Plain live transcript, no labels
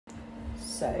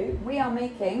So we are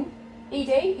making,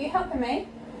 Edie, you helping me?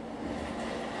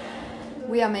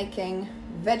 We are making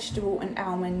vegetable and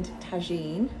almond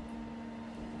tagine.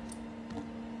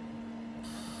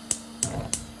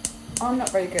 I'm not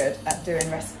very good at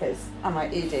doing recipes, am I,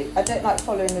 Edie? I don't like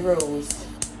following the rules.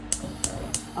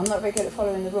 I'm not very good at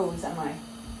following the rules, am I?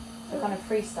 I kind of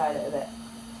freestyle it a bit.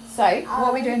 So, what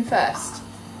are we doing first?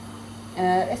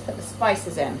 Let's put the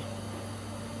spices in.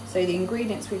 So the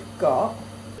ingredients we've got,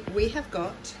 we have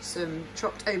got some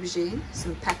chopped aubergine,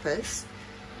 some peppers,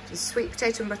 some sweet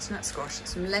potato and butternut squash,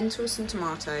 some lentils, some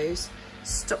tomatoes,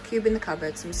 stock cube in the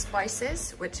cupboard, some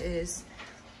spices, which is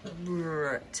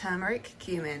turmeric,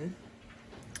 cumin,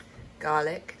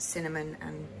 garlic, cinnamon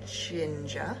and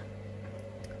ginger.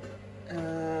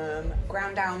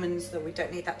 Ground almonds, though we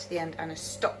don't need that to the end, and a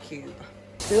stock cube.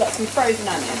 We've got some frozen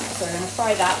onions, so we're going to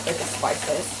fry that with the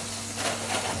spices.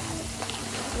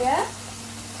 Yeah?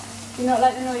 Do you not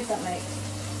like the noise that makes?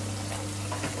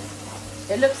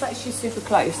 It looks like she's super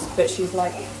close, but she's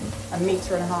like 1.5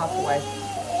 meters away.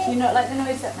 Do you not like the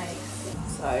noise that makes?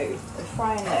 So we're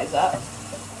frying those up.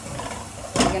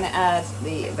 We're going to add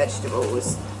the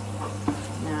vegetables.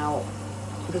 Now,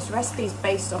 this recipe is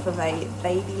based off of a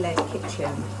baby-led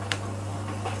kitchen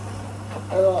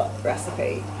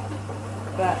recipe,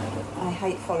 but I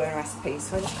hate following recipes,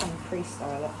 so I just kind of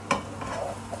freestyle it.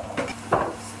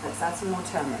 Let's add some more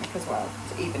turmeric as well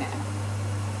to even it.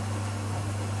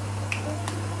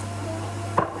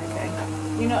 Okay.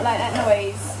 You not like that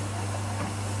noise?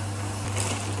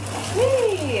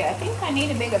 Whee! I think I need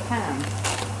a bigger pan.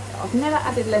 I've never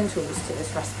added lentils to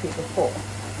this recipe before,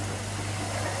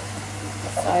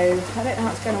 so I don't know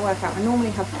how it's going to work out. I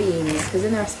normally have beans, because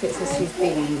in the recipe it says use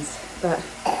beans, but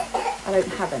I don't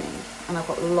have any, and I've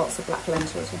got lots of black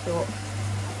lentils. I thought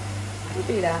I'll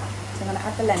do that. So I'm going to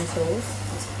add the lentils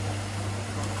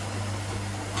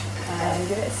and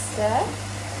give it a stir,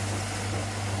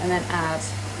 and then add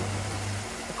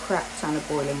a crap ton of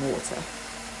boiling water.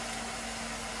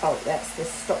 Oh, that's the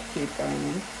stock cube going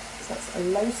in. So that's a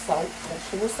low salt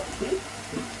vegetable stock cube.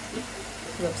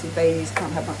 Because obviously babies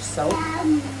can't have much salt.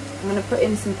 I'm going to put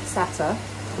in some passata.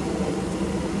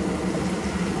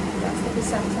 That's the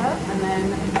passata, and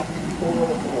then all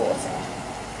of the water.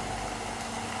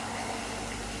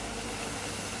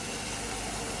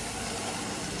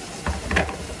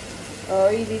 Oh,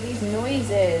 you do these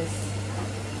noises.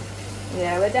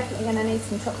 Yeah, we're definitely going to need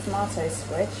some chopped tomatoes,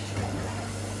 Squidge.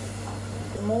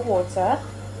 Some more water.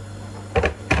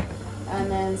 And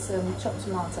then some chopped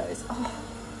tomatoes. Oh.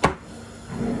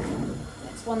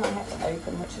 It's one that I have to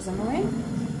open, which is annoying.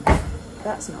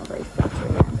 That's not very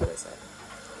flattering, is it?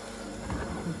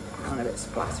 And a bit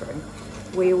splattering.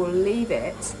 We will leave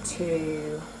it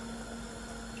to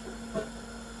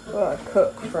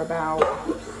cook for about,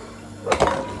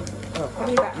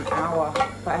 probably about an hour.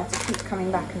 But I have to keep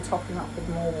coming back and topping up with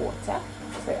more water.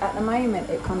 So at the moment,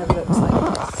 it kind of looks like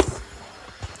this.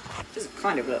 It doesn't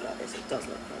kind of look like this, it does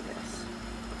look like this.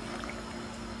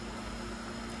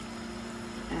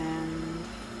 And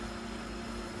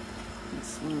that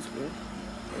smells good.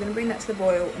 We're going to bring that to the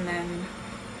boil and then,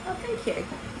 oh thank you,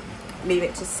 leave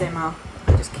it to simmer.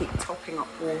 Just keep topping up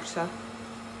water.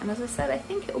 And as I said, I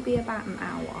think it will be about an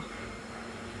hour.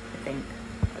 I think.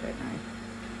 I don't know.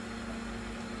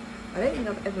 I don't think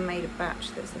I've ever made a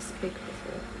batch that's this big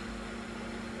before.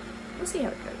 We'll see how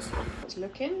it goes. It's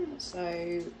looking,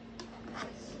 so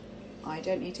I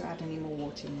don't need to add any more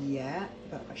water yet,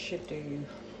 but I should do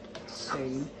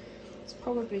soon. It's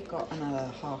probably got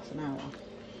another half an hour.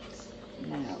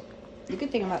 Now, the good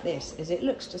thing about this is it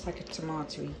looks just like a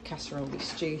tomatoey casserole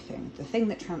stew thing. The thing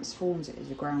that transforms it is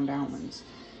the ground almonds,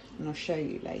 and I'll show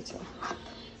you later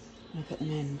when I put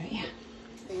them in, but yeah.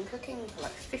 Been cooking for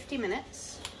like 50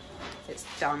 minutes. It's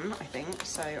done, I think,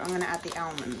 so I'm going to add the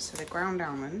almonds, so the ground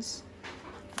almonds.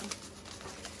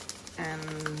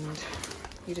 And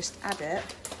you just add it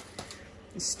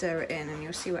and stir it in and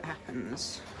you'll see what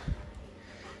happens.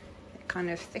 It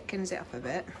kind of thickens it up a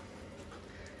bit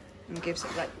and gives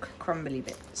it like crumbly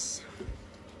bits.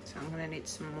 So I'm going to need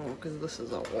some more because this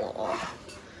is a lot.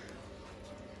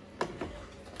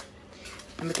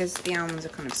 And because the almonds are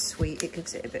kind of sweet, it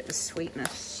gives it a bit of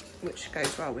sweetness, which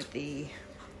goes well with the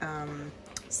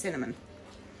cinnamon.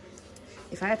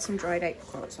 If I had some dried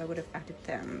apricots, I would have added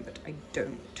them, but I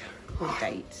don't. Or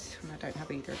dates, and I don't have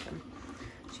either of them.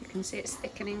 So you can see it's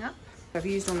thickening up. I've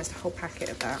used almost a whole packet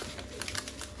of that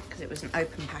because it was an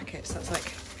open packet, so that's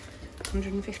like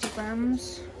 150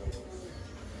 grams.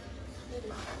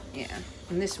 Yeah,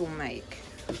 and this will make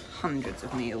hundreds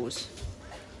of meals.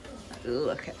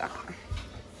 Look at that.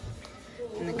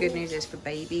 And the good news is for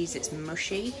babies, it's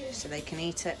mushy, so they can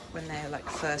eat it when they're like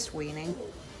first weaning.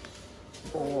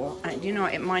 Or, you know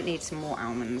what, it might need some more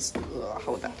almonds. Ugh,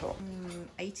 hold that thought.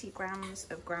 80 grams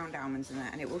of ground almonds in there,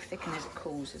 and it will thicken as it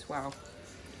cools as well.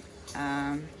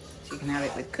 So you can have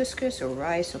it with couscous or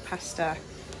rice or pasta.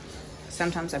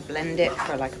 Sometimes I blend it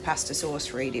for like a pasta sauce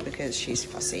for Edie because she's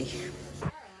fussy.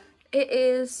 It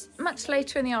is much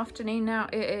later in the afternoon now.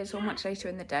 It is, or much later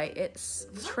in the day. It's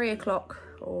 3 o'clock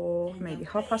or maybe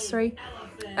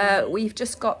 3:30. We've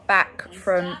just got back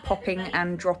from popping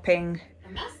and dropping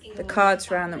the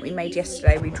cards around that we made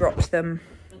yesterday. We dropped them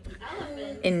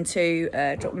into,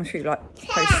 dropped them through like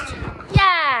post.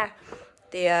 Yeah!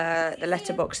 The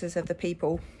letterboxes of the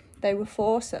people they were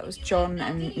for. So that was John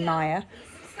and Naya.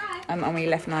 And we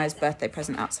left Naya's birthday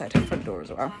present outside her front door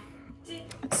as well.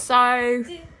 So,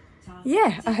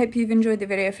 yeah, I hope you've enjoyed the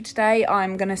video for today.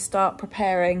 I'm going to start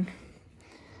preparing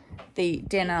the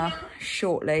dinner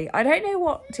shortly. I don't know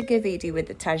what to give Edie with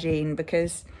the tagine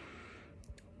because,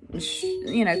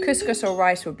 you know, couscous or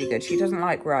rice would be good. She doesn't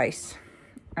like rice.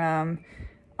 I'm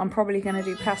probably going to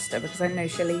do pasta because I know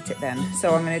she'll eat it then.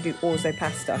 So I'm going to do orzo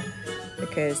pasta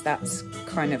because that's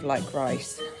kind of like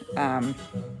rice.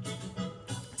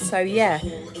 So yeah,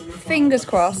 fingers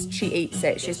crossed she eats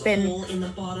it. She's been,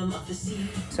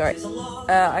 sorry,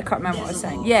 I can't remember what I was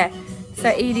saying. Yeah, so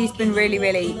Edie's been really,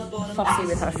 really fussy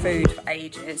with her food for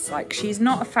ages. Like, she's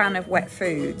not a fan of wet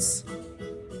foods.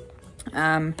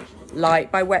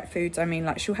 Like, by wet foods, I mean,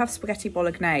 like, she'll have spaghetti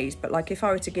bolognese, but like, if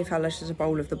I were to give her just a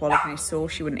bowl of the bolognese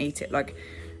sauce, she wouldn't eat it. Like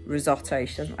risotto,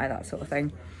 she doesn't like that sort of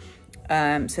thing.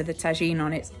 So the tagine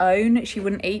on its own, she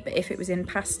wouldn't eat, but if it was in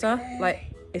pasta, like,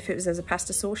 if it was as a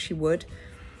pasta sauce, she would.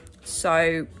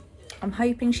 So I'm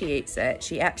hoping she eats it.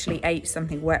 She actually ate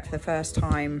something wet for the first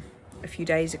time a few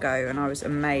days ago, and I was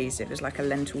amazed. It was like a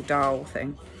lentil dal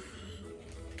thing.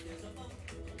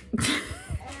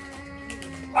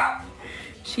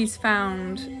 She's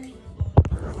found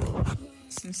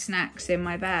some snacks in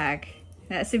my bag.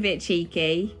 That's a bit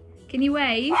cheeky. Can you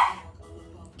wave?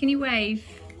 Can you wave?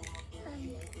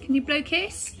 Can you blow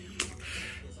kiss?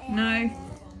 No.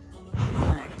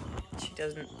 No, she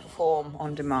doesn't perform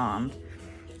on demand.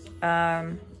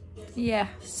 Yeah,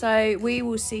 so we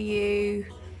will see you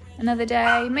another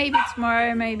day, maybe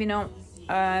tomorrow, maybe not.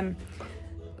 The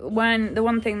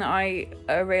one thing that I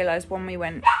realised when we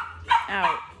went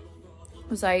out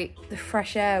was like the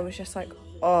fresh air was just like,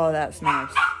 oh, that's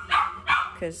nice.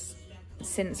 Because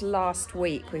since last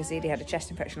week, because Edie had a chest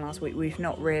infection last week, we've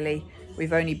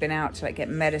only been out to like get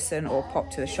medicine or pop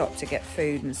to the shop to get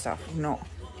food and stuff.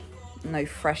 No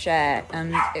fresh air,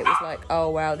 and it was like, oh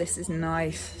wow, this is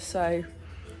nice. So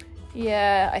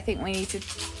yeah, I think we need to,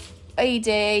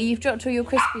 Edie, you've dropped all your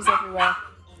Crispies everywhere,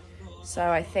 so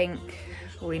I think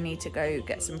we need to go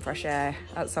get some fresh air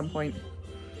at some point.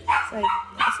 So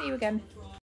I'll see you again.